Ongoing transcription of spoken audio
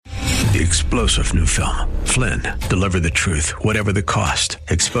the explosive new film, Flynn, Deliver the Truth, Whatever the Cost,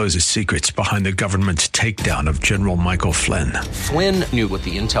 exposes secrets behind the government's takedown of General Michael Flynn. Flynn knew what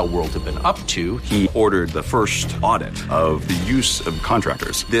the intel world had been up to. He ordered the first audit of the use of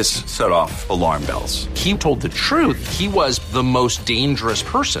contractors. This set off alarm bells. He told the truth. He was the most dangerous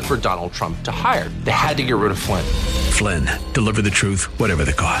person for Donald Trump to hire. They had to get rid of Flynn. Flynn, Deliver the Truth, Whatever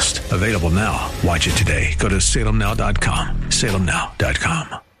the Cost. Available now. Watch it today. Go to salemnow.com.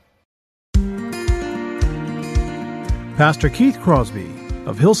 salemnow.com. Pastor Keith Crosby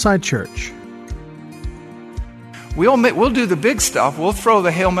of Hillside Church. We'll do the big stuff. We'll throw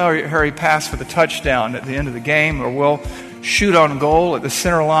the Hail Mary pass for the touchdown at the end of the game, or we'll shoot on goal at the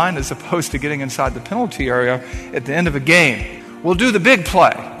center line as opposed to getting inside the penalty area at the end of a game. We'll do the big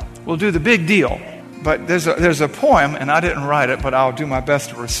play. We'll do the big deal. But there's a poem, and I didn't write it, but I'll do my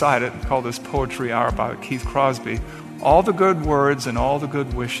best to recite it, called this Poetry Hour by Keith Crosby. All the good words and all the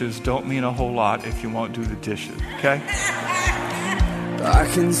good wishes don't mean a whole lot if you won't do the dishes, okay? I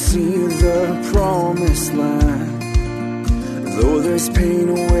can see the promised land, though there's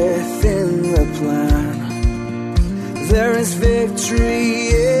pain within the plan. There is victory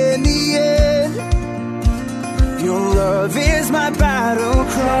in the end. Your love is my battle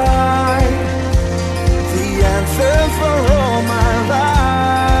cry, the anthem for all my life.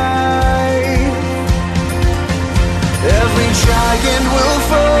 Every giant will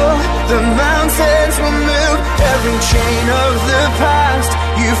fall, the mountains will move, every chain of the past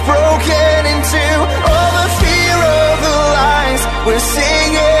you've broken into. All the fear of the lies, we're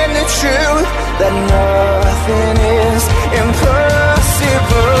singing the truth, that nothing is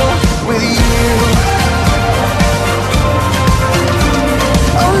impossible with you.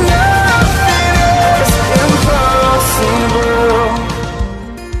 Oh, nothing is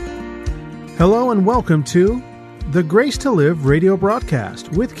impossible. Hello and welcome to the Grace to Live radio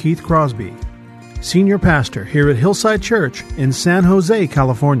broadcast with Keith Crosby, Senior Pastor here at Hillside Church in San Jose,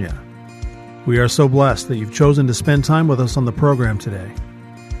 California. We are so blessed that you've chosen to spend time with us on the program today.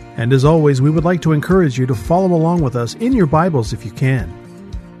 And as always, we would like to encourage you to follow along with us in your Bibles if you can.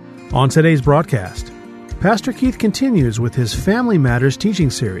 On today's broadcast, Pastor Keith continues with his Family Matters teaching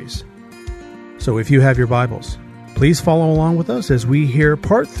series. So if you have your Bibles, please follow along with us as we hear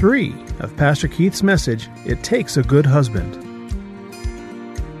part 3 of Pastor Keith's message, It Takes a Good Husband.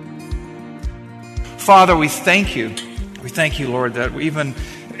 Father, we thank you. We thank you, Lord, that even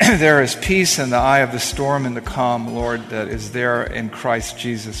there is peace in the eye of the storm and the calm, Lord, that is there in Christ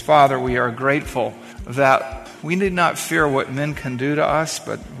Jesus. Father, we are grateful that we need not fear what men can do to us,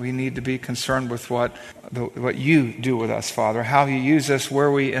 but we need to be concerned with what you do with us, Father, how you use us, where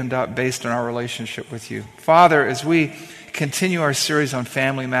we end up based on our relationship with you. Father, as we continue our series on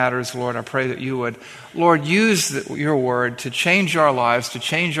family matters, Lord, I pray that you would, Lord, use your word to change our lives, to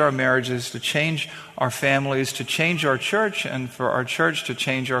change our marriages, to change our families, to change our church, and for our church to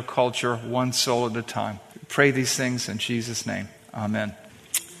change our culture one soul at a time. We pray these things in Jesus' name. Amen.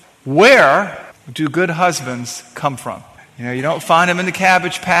 Where do good husbands come from? You know, you don't find them in the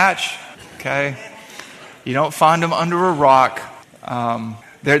cabbage patch, okay? You don't find them under a rock.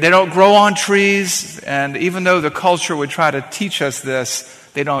 They don't grow on trees, and even though the culture would try to teach us this,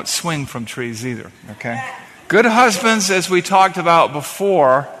 they don't swing from trees either, okay? Good husbands, as we talked about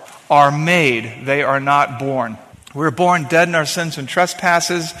before, are made. They are not born. We're born dead in our sins and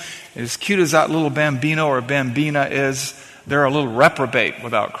trespasses. As cute as that little bambino or bambina is, they're a little reprobate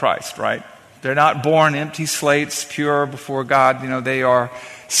without Christ, right? They're not born empty slates, pure before God. You know, they are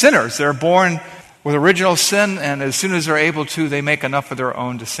sinners. They're born with original sin, and as soon as they're able to, they make enough of their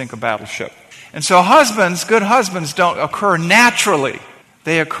own to sink a battleship. And so husbands, good husbands, don't occur naturally.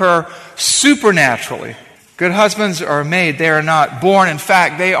 They occur supernaturally. Good husbands are made. They are not born. In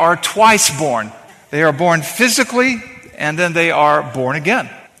fact, they are twice born. They are born physically, and then they are born again,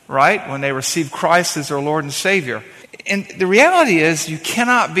 right? When they receive Christ as their Lord and Savior. And the reality is, you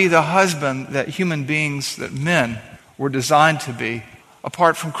cannot be the husband that human beings, that men, were designed to be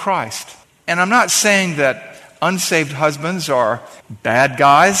apart from Christ. And I'm not saying that unsaved husbands are bad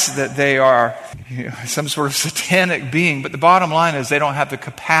guys, that they are some sort of satanic being, but the bottom line is they don't have the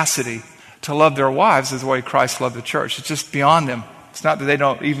capacity to love their wives as the way Christ loved the church. It's just beyond them. It's not that they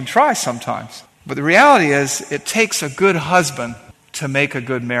don't even try sometimes. But the reality is, it takes a good husband to make a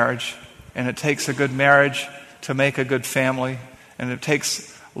good marriage, and it takes a good marriage to make a good family, and it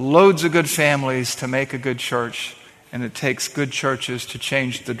takes loads of good families to make a good church, and it takes good churches to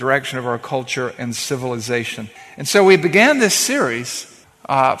change the direction of our culture and civilization. And so we began this series,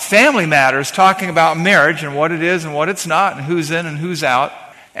 Family Matters, talking about marriage and what it is and what it's not, and who's in and who's out.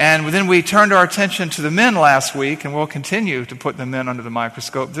 And then we turned our attention to the men last week, and we'll continue to put the men under the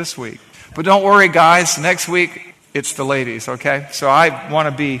microscope this week. But don't worry, guys. Next week, it's the ladies, okay? So I want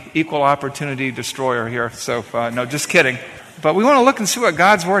to be equal opportunity destroyer here. So, no, just kidding. But we want to look and see what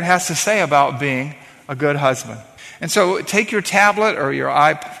God's Word has to say about being a good husband. And so take your tablet or your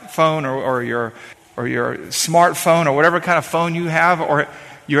iPhone or your smartphone or whatever kind of phone you have, or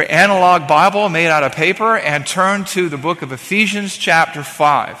your analog Bible made out of paper, and turn to the book of Ephesians chapter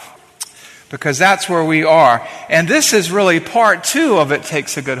 5. Because that's where we are. And this is really part 2 of It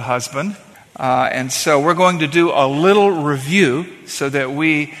Takes a Good Husband. And so we're going to do a little review so that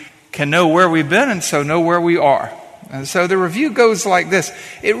we can know where we've been and so know where we are. And so the review goes like this.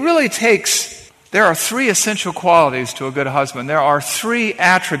 There are 3 essential qualities to a good husband. There are 3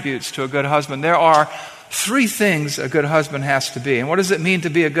 attributes to a good husband. There are 3 things a good husband has to be. And what does it mean to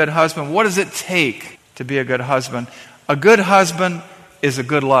be a good husband? What does it take to be a good husband? A good husband is a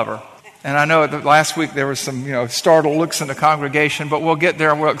good lover. And I know that last week there was some, startled looks in the congregation, but we'll get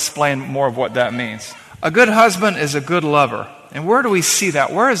there and we'll explain more of what that means. A good husband is a good lover. And where do we see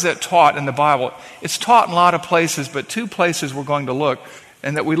that? Where is it taught in the Bible? It's taught in a lot of places, but 2 places we're going to look,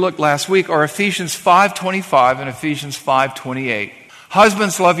 and that we looked last week, are Ephesians 5:25 and Ephesians 5:28.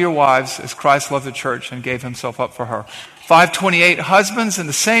 Husbands, love your wives as Christ loved the church and gave himself up for her. 5:28, husbands, in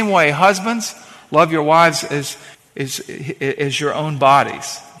the same way, husbands, love your wives as your own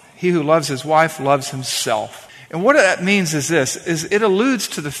bodies. He who loves his wife loves himself. And what that means is this, is it alludes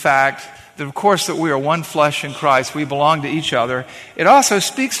to the fact that, of course, that we are one flesh in Christ. We belong to each other. It also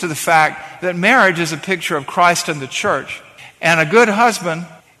speaks to the fact that marriage is a picture of Christ and the church. And a good husband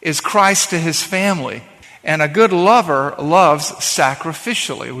is Christ to his family. And a good lover loves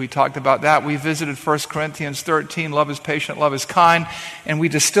sacrificially. We talked about that. We visited 1 Corinthians 13, love is patient, love is kind. And we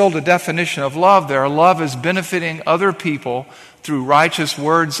distilled a definition of love there. Love is benefiting other people through righteous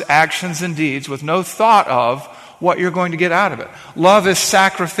words, actions, and deeds with no thought of what you're going to get out of it. Love is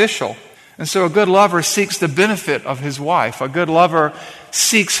sacrificial. And so a good lover seeks the benefit of his wife. A good lover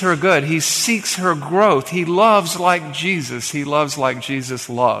seeks her good. He seeks her growth. He loves like Jesus. He loves like Jesus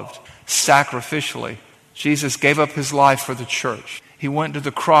loved, sacrificially. Jesus gave up his life for the church. He went to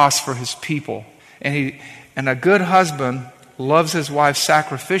the cross for his people. And a good husband loves his wife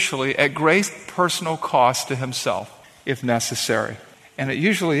sacrificially at great personal cost to himself, if necessary. And it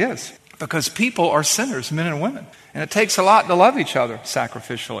usually is, because people are sinners, men and women. And it takes a lot to love each other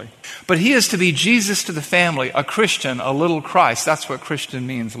sacrificially. But he is to be Jesus to the family, a Christian, a little Christ. That's what Christian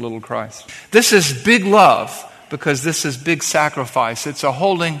means, a little Christ. This is big love, because this is big sacrifice. It's a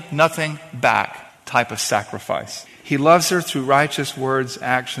holding nothing back type of sacrifice. He loves her through righteous words,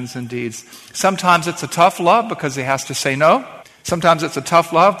 actions, and deeds. Sometimes it's a tough love because he has to say no. Sometimes it's a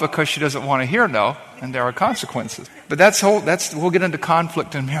tough love because she doesn't want to hear no, and there are consequences. But we'll get into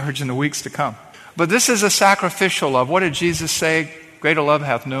conflict in marriage in the weeks to come. But this is a sacrificial love. What did Jesus say? Greater love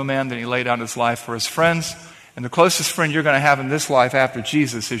hath no man than he laid down his life for his friends. And the closest friend you're going to have in this life after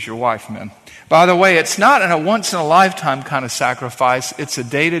Jesus is your wife, men. By the way, it's not a once-in-a-lifetime kind of sacrifice. It's a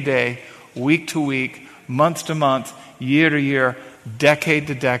day-to-day, week-to-week, month-to-month, year-to-year,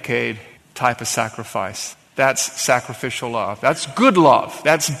 decade-to-decade type of sacrifice. That's sacrificial love. That's good love.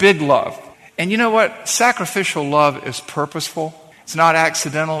 That's big love. And you know what? Sacrificial love is purposeful. It's not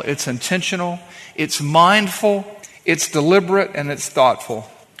accidental. It's intentional. It's mindful. It's deliberate, and it's thoughtful.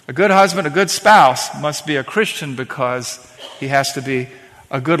 A good husband, a good spouse must be a Christian because he has to be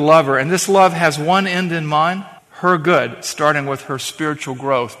a good lover. And this love has one end in mind, her good, starting with her spiritual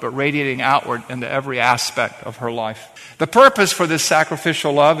growth, but radiating outward into every aspect of her life. The purpose for this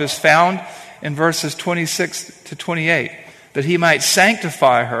sacrificial love is found in verses 26 to 28, that he might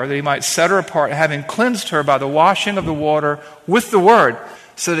sanctify her, that he might set her apart, having cleansed her by the washing of the water with the word,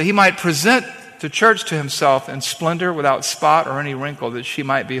 so that he might present the church to himself in splendor, without spot or any wrinkle, that she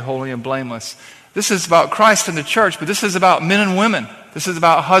might be holy and blameless. This is about Christ and the church, but this is about men and women. This is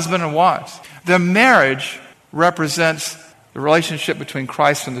about husband and wives. The marriage represents the relationship between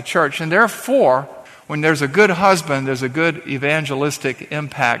Christ and the church, and therefore, when there's a good husband, there's a good evangelistic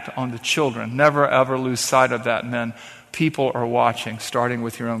impact on the children. Never, ever lose sight of that, men. People are watching, starting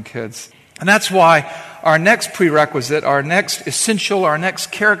with your own kids. And that's why our next prerequisite, our next essential, our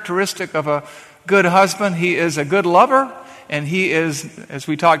next characteristic of a good husband, he is a good lover, and he is, as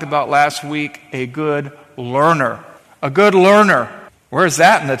we talked about last week, a good learner. A good learner. Where's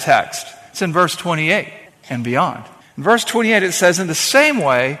that in the text? It's in verse 28 and beyond. In verse 28 it says, in the same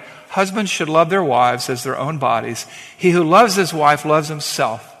way, husbands should love their wives as their own bodies. He who loves his wife loves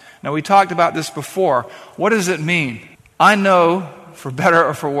himself. Now, we talked about this before. What does it mean? I know, for better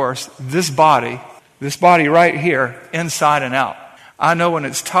or for worse, this body right here, inside and out. I know when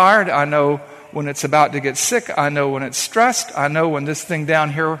it's tired. I know when it's about to get sick. I know when it's stressed. I know when this thing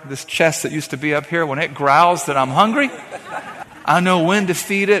down here, this chest that used to be up here, when it growls that I'm hungry. I know when to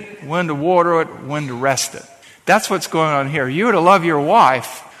feed it, when to water it, when to rest it. That's what's going on here. You are to love your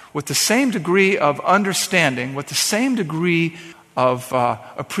wife with the same degree of understanding, with the same degree of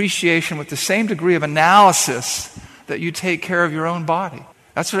appreciation, with the same degree of analysis that you take care of your own body.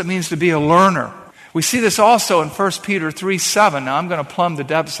 That's what it means to be a learner. We see this also in 1 Peter 3:7. Now, I'm going to plumb the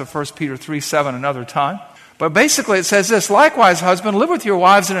depths of 1 Peter 3:7 another time. But basically it says this, likewise, husband, live with your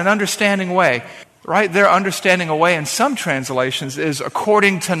wives in an understanding way. Right there, understanding a way in some translations is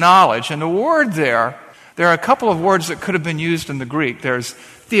according to knowledge. And the word there are a couple of words that could have been used in the Greek. There's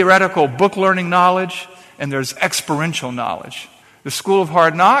theoretical book learning knowledge, and there's experiential knowledge. The school of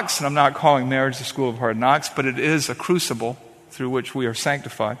hard knocks, and I'm not calling marriage the school of hard knocks, but it is a crucible through which we are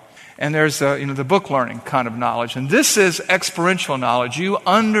sanctified. And there's the book learning kind of knowledge. And this is experiential knowledge. You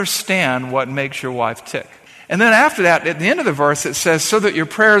understand what makes your wife tick. And then after that, at the end of the verse, it says, so that your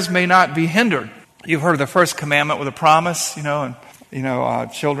prayers may not be hindered. You've heard of the first commandment with a promise,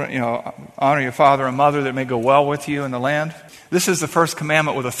 children, honor your father and mother that it may go well with you in the land. This is the first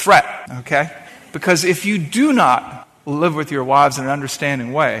commandment with a threat, okay? Because if you do not live with your wives in an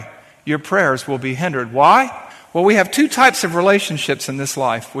understanding way, your prayers will be hindered. Why? Well, we have two types of relationships in this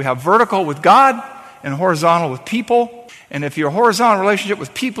life. We have vertical with God and horizontal with people. And if your horizontal relationship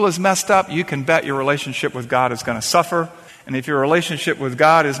with people is messed up, you can bet your relationship with God is going to suffer. And if your relationship with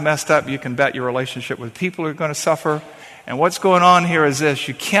God is messed up, you can bet your relationship with people are going to suffer. And what's going on here is this.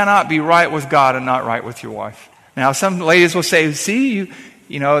 You cannot be right with God and not right with your wife. Now, some ladies will say, see,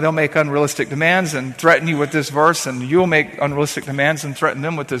 they'll make unrealistic demands and threaten you with this verse, and you'll make unrealistic demands and threaten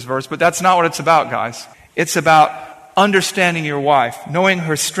them with this verse. But that's not what it's about, guys. It's about understanding your wife, knowing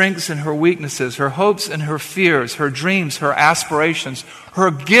her strengths and her weaknesses, her hopes and her fears, her dreams, her aspirations,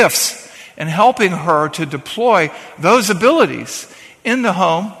 her gifts, and helping her to deploy those abilities in the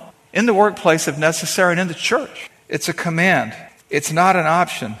home, in the workplace if necessary, and in the church. It's a command. It's not an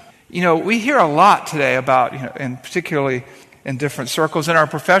option. We hear a lot today about, and particularly in different circles in our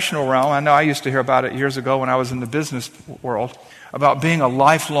professional realm. I know I used to hear about it years ago when I was in the business world, about being a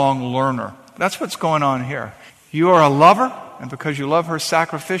lifelong learner. That's what's going on here. You are a lover, and because you love her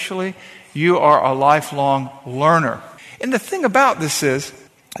sacrificially, you are a lifelong learner. And the thing about this is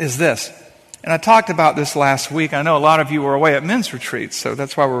this. And I talked about this last week. I know a lot of you were away at men's retreats, so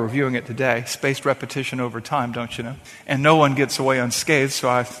that's why we're reviewing it today. Spaced repetition over time, don't you know? And no one gets away unscathed, so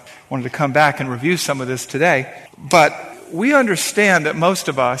I wanted to come back and review some of this today. But we understand that most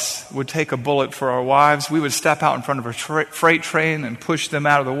of us would take a bullet for our wives. We would step out in front of a freight train and push them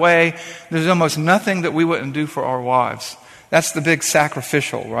out of the way. There's almost nothing that we wouldn't do for our wives. That's the big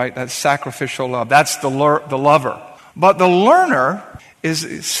sacrificial, right? That's sacrificial love. That's the lover. But the learner is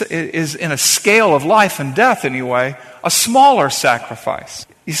in a scale of life and death anyway, a smaller sacrifice.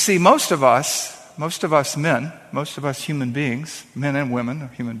 You see, most of us men, most of us human beings, men and women,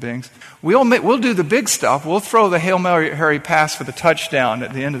 human beings, we'll do the big stuff. We'll throw the Hail Mary pass for the touchdown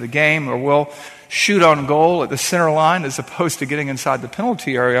at the end of the game, or we'll shoot on goal at the center line as opposed to getting inside the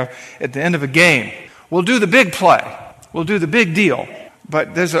penalty area at the end of a game. We'll do the big play. We'll do the big deal.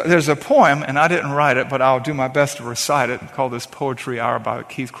 But there's a poem, and I didn't write it, but I'll do my best to recite it, called this Poetry Hour by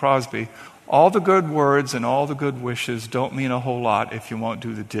Keith Crosby. All the good words and all the good wishes don't mean a whole lot if you won't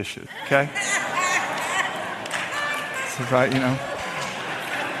do the dishes, okay? Right,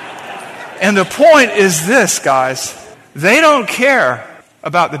 And the point is this, guys. They don't care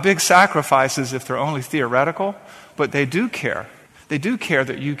about the big sacrifices if they're only theoretical, but they do care. They do care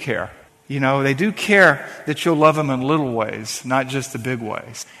that you care. They do care that you'll love them in little ways, not just the big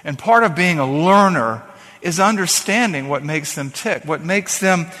ways. And part of being a learner is understanding what makes them tick, what makes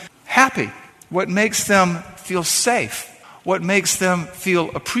them happy, what makes them feel safe, what makes them feel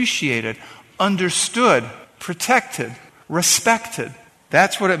appreciated, understood, protected, respected.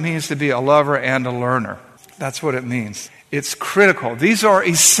 That's what it means to be a lover and a learner. That's what it means. It's critical. These are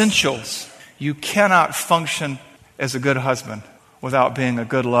essentials. You cannot function as a good husband without being a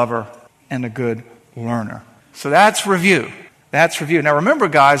good lover and a good learner. So that's review. That's review. Now remember,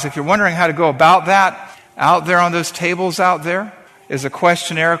 guys, if you're wondering how to go about that, out there on those tables out there is a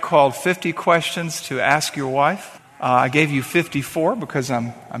questionnaire called 50 Questions to Ask Your Wife. I gave you 54 because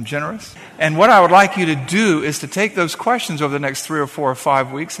I'm generous. And what I would like you to do is to take those questions over the next 3 or 4 or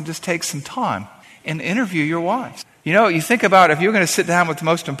 5 weeks and just take some time and interview your wives. You think about if you're going to sit down with the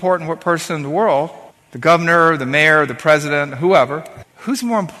most important person in the world, the governor, the mayor, the president, whoever, who's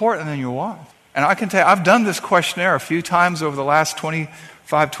more important than your wife? And I can tell you, I've done this questionnaire a few times over the last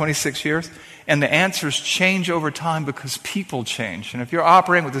 25, 26 years, and the answers change over time because people change. And if you're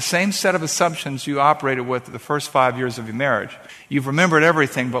operating with the same set of assumptions you operated with the first 5 years of your marriage, you've remembered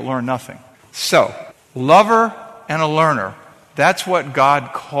everything but learned nothing. So, lover and a learner, that's what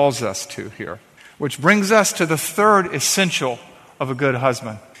God calls us to here. Which brings us to the third essential of a good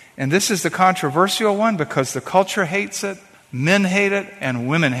husband. And this is the controversial one because the culture hates it, men hate it, and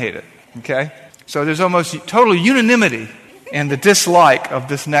women hate it. Okay? So there's almost total unanimity in the dislike of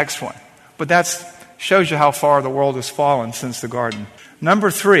this next one. But that shows you how far the world has fallen since the garden.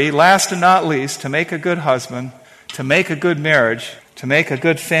 Number 3, last and not least, to make a good husband, to make a good marriage, to make a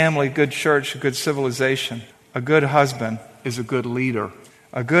good family, good church, a good civilization, a good husband is a good leader.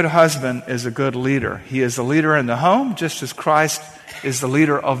 A good husband is a good leader. He is the leader in the home, just as Christ is the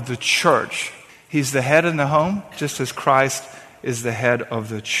leader of the church. He's the head in the home, just as Christ is the head of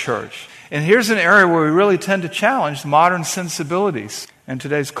the church. And here's an area where we really tend to challenge modern sensibilities and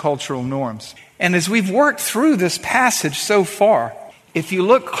today's cultural norms. And as we've worked through this passage so far, if you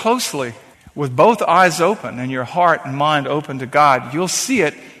look closely with both eyes open and your heart and mind open to God, you'll see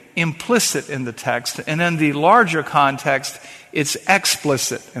it implicit in the text. And in the larger context, it's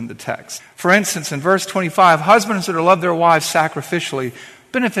explicit in the text. For instance, in verse 25, husbands are to love their wives sacrificially,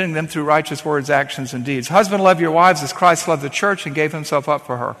 benefiting them through righteous words, actions, and deeds. Husband, love your wives as Christ loved the church and gave himself up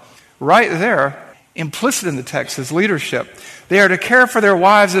for her. Right there, implicit in the text is leadership. They are to care for their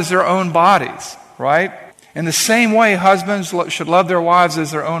wives as their own bodies, right? In the same way, husbands should love their wives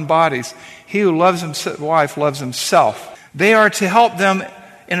as their own bodies. He who loves his wife loves himself. They are to help them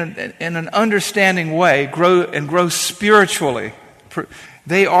in an understanding way grow spiritually.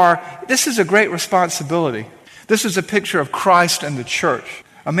 This is a great responsibility. This is a picture of Christ and the church.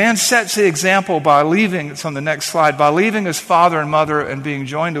 A man sets the example by leaving, it's on the next slide, by leaving his father and mother and being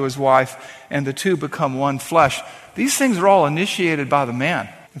joined to his wife, and the two become one flesh. These things are all initiated by the man.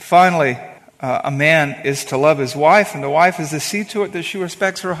 And finally, a man is to love his wife, and the wife is to see to it that she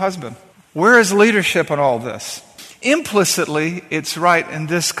respects her husband. Where is leadership in all this? Implicitly, it's right in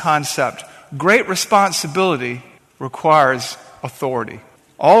this concept. Great responsibility requires authority.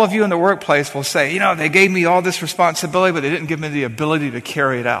 All of you in the workplace will say, they gave me all this responsibility, but they didn't give me the ability to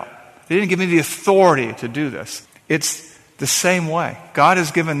carry it out. They didn't give me the authority to do this. It's the same way. God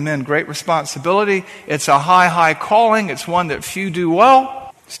has given men great responsibility. It's a high, high calling. It's one that few do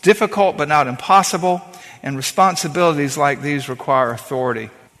well. It's difficult, but not impossible. And responsibilities like these require authority.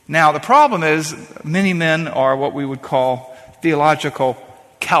 Now, the problem is many men are what we would call theological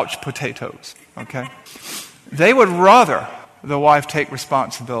couch potatoes. Okay? They would rather the wife take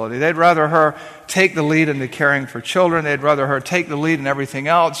responsibility. They'd rather her take the lead in the caring for children. They'd rather her take the lead in everything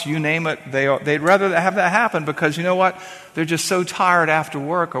else. You name it. They'd rather have that happen because you know what? They're just so tired after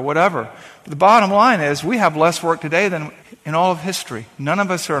work or whatever. But the bottom line is we have less work today than in all of history. None of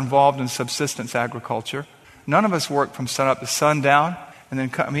us are involved in subsistence agriculture. None of us work from sun up to sundown. And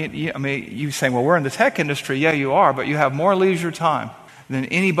then, you say, well, we're in the tech industry. Yeah, you are, but you have more leisure time than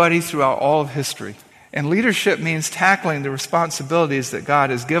anybody throughout all of history. And leadership means tackling the responsibilities that God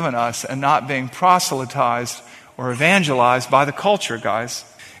has given us and not being proselytized or evangelized by the culture, guys.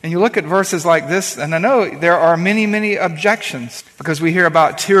 And you look at verses like this, and I know there are many, many objections because we hear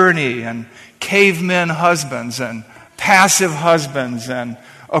about tyranny and cavemen husbands and passive husbands and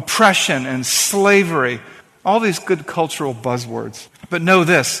oppression and slavery. All these good cultural buzzwords. But know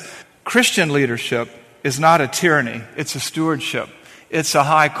this, Christian leadership is not a tyranny. It's a stewardship. It's a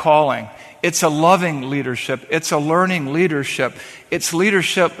high calling. It's a loving leadership. It's a learning leadership. It's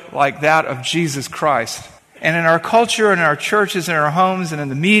leadership like that of Jesus Christ. And in our culture, in our churches, in our homes, and in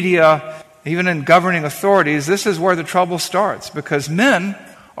the media, even in governing authorities, this is where the trouble starts because men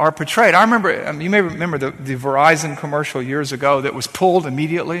are portrayed. I remember, you may remember the Verizon commercial years ago that was pulled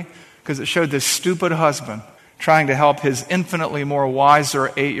immediately because it showed this stupid husband trying to help his infinitely more wiser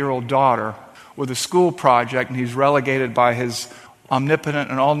 8-year-old daughter with a school project, and he's relegated by his omnipotent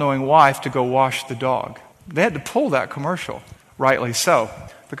and all-knowing wife to go wash the dog. They had to pull that commercial, rightly so,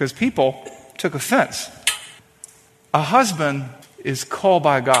 because people took offense. A husband is called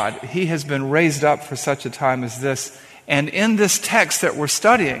by God. He has been raised up for such a time as this. And in this text that we're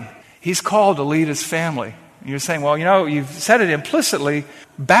studying, he's called to lead his family. And you're saying, well, you've said it implicitly.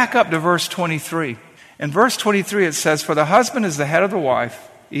 Back up to verse 23. In verse 23 it says, for the husband is the head of the wife,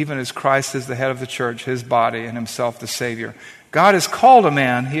 even as Christ is the head of the church, his body, and himself the Savior. God has called a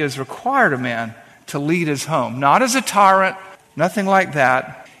man, he has required a man to lead his home. Not as a tyrant, nothing like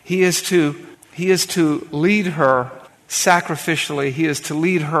that. He is to lead her sacrificially, he is to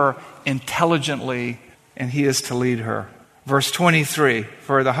lead her intelligently, and he is to lead her Verse 23,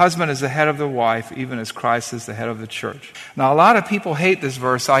 for the husband is the head of the wife, even as Christ is the head of the church. Now, a lot of people hate this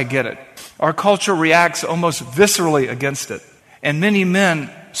verse. I get it. Our culture reacts almost viscerally against it. And many men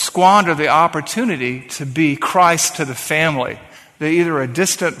squander the opportunity to be Christ to the family. They're either a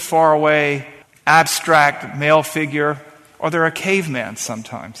distant, far away, abstract male figure, or they're a caveman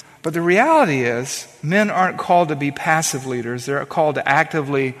sometimes. But the reality is, men aren't called to be passive leaders. They're called to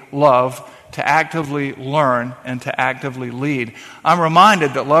actively love, to actively learn, and to actively lead. I'm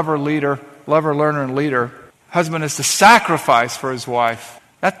reminded that lover, learner, and leader, husband is to sacrifice for his wife.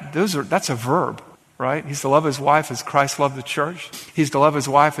 That's a verb, right? He's to love his wife as Christ loved the church. He's to love his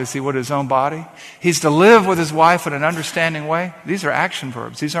wife as he would his own body. He's to live with his wife in an understanding way. These are action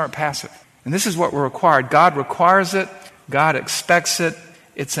verbs. These aren't passive. And this is what we're required. God requires it. God expects it.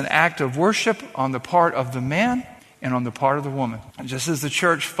 It's an act of worship on the part of the man and on the part of the woman. And just as the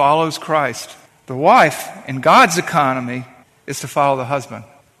church follows Christ, the wife, in God's economy, is to follow the husband.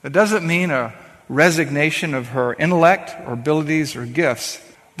 That doesn't mean a resignation of her intellect or abilities or gifts.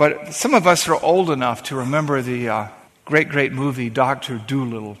 But some of us are old enough to remember the great movie Dr.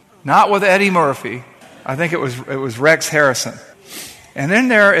 Dolittle. Not with Eddie Murphy. I think it was Rex Harrison. And then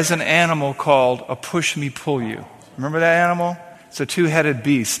there is an animal called a push-me-pull-you. Remember that animal? It's a two-headed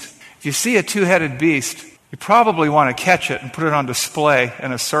beast. If you see a two-headed beast, you probably want to catch it and put it on display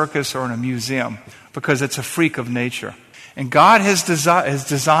in a circus or in a museum because it's a freak of nature. And God has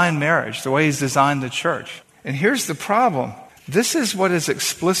designed marriage the way He's designed the church. And here's the problem. This is what is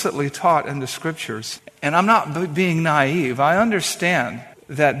explicitly taught in the Scriptures. And I'm not being naive. I understand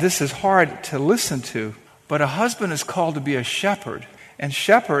that this is hard to listen to. But a husband is called to be a shepherd. And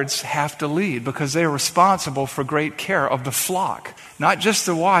shepherds have to lead because they are responsible for great care of the flock. Not just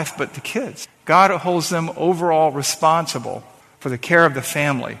the wife, but the kids. God holds them overall responsible for the care of the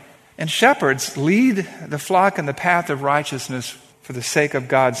family. And shepherds lead the flock in the path of righteousness for the sake of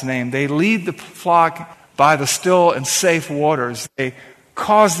God's name. They lead the flock by the still and safe waters. They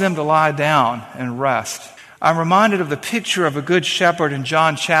cause them to lie down and rest. I'm reminded of the picture of a good shepherd in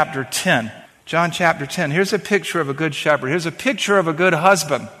John chapter 10. John chapter 10. Here's a picture of a good shepherd. Here's a picture of a good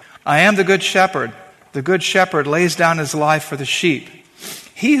husband. I am the good shepherd. The good shepherd lays down his life for the sheep.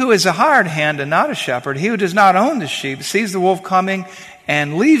 He who is a hired hand and not a shepherd, he who does not own the sheep, sees the wolf coming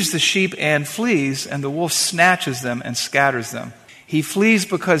and leaves the sheep and flees, and the wolf snatches them and scatters them. He flees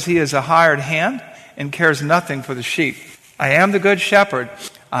because he is a hired hand and cares nothing for the sheep. I am the good shepherd.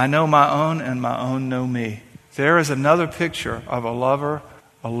 I know my own, and my own know me. There is another picture of a lover,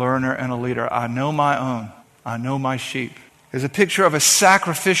 a learner, and a leader. I know my own. I know my sheep. There's a picture of a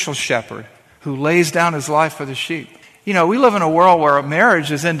sacrificial shepherd who lays down his life for the sheep. You know, we live in a world where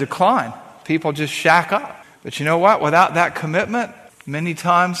marriage is in decline. People just shack up. But you know what? Without that commitment, many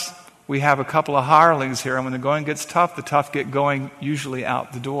times we have a couple of hirelings here, and when the going gets tough, the tough get going usually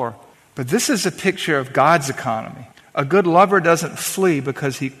out the door. But this is a picture of God's economy. A good lover doesn't flee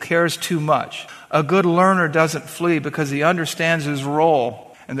because he cares too much. A good learner doesn't flee because he understands his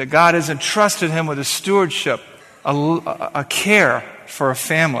role and that God has entrusted him with a stewardship, a care for a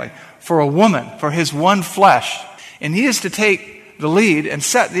family, for a woman, for his one flesh. And he is to take the lead and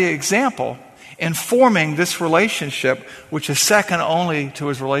set the example in forming this relationship, which is second only to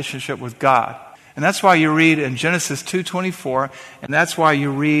his relationship with God. And that's why you read in Genesis 2:24, and that's why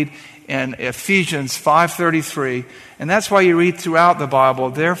you read in Ephesians 5:33, and that's why you read throughout the Bible,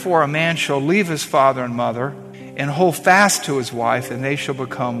 therefore a man shall leave his father and mother and hold fast to his wife, and they shall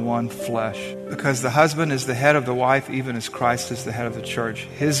become one flesh. Because the husband is the head of the wife, even as Christ is the head of the church,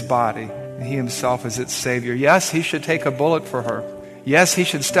 his body, and he himself is its Savior. Yes, he should take a bullet for her. Yes, he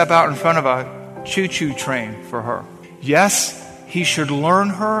should step out in front of a choo-choo train for her. Yes, he should learn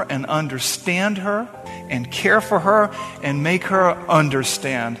her and understand her and care for her and make her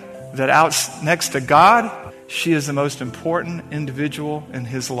understand that out next to God, she is the most important individual in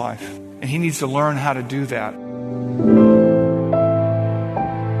his life. And he needs to learn how to do that.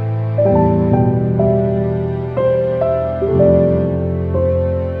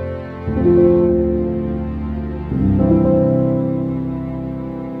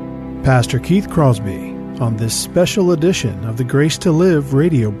 Pastor Keith Crosby on this special edition of the Grace to Live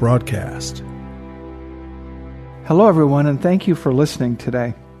radio broadcast. Hello, everyone, and thank you for listening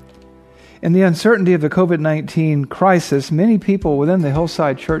today. In the uncertainty of the COVID-19 crisis, many people within the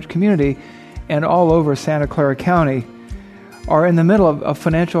Hillside Church community and all over Santa Clara County are in the middle of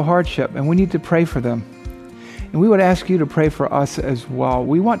financial hardship, and we need to pray for them. And we would ask you to pray for us as well.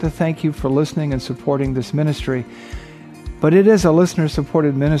 We want to thank you for listening and supporting this ministry, but it is a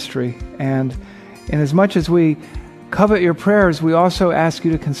listener-supported ministry, and as much as we covet your prayers, we also ask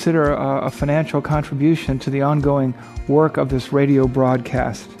you to consider a financial contribution to the ongoing work of this radio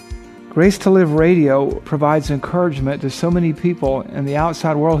broadcast. Grace to Live Radio provides encouragement to so many people in the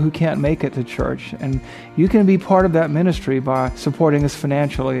outside world who can't make it to church. And you can be part of that ministry by supporting us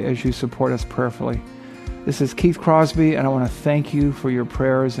financially as you support us prayerfully. This is Keith Crosby, and I want to thank you for your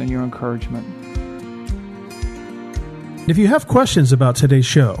prayers and your encouragement. If you have questions about today's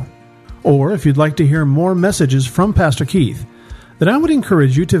show, or if you'd like to hear more messages from Pastor Keith, then I would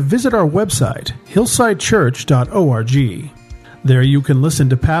encourage you to visit our website, hillsidechurch.org. There you can listen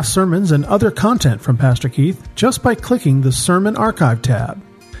to past sermons and other content from Pastor Keith just by clicking the Sermon Archive tab.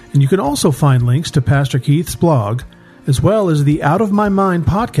 And you can also find links to Pastor Keith's blog, as well as the Out of My Mind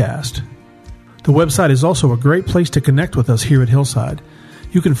podcast. The website is also a great place to connect with us here at Hillside.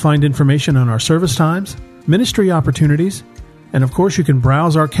 You can find information on our service times, ministry opportunities, and of course you can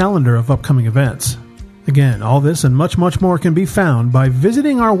browse our calendar of upcoming events. Again, all this and much, much more can be found by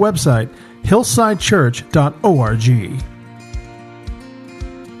visiting our website, hillsidechurch.org.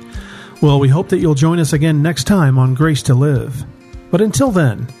 Well, we hope that you'll join us again next time on Grace to Live. But until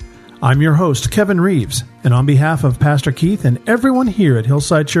then, I'm your host, Kevin Reeves, and on behalf of Pastor Keith and everyone here at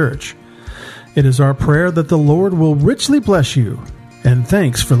Hillside Church, it is our prayer that the Lord will richly bless you, and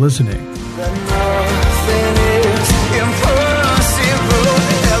thanks for listening.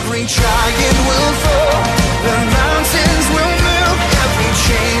 Every giant will fall.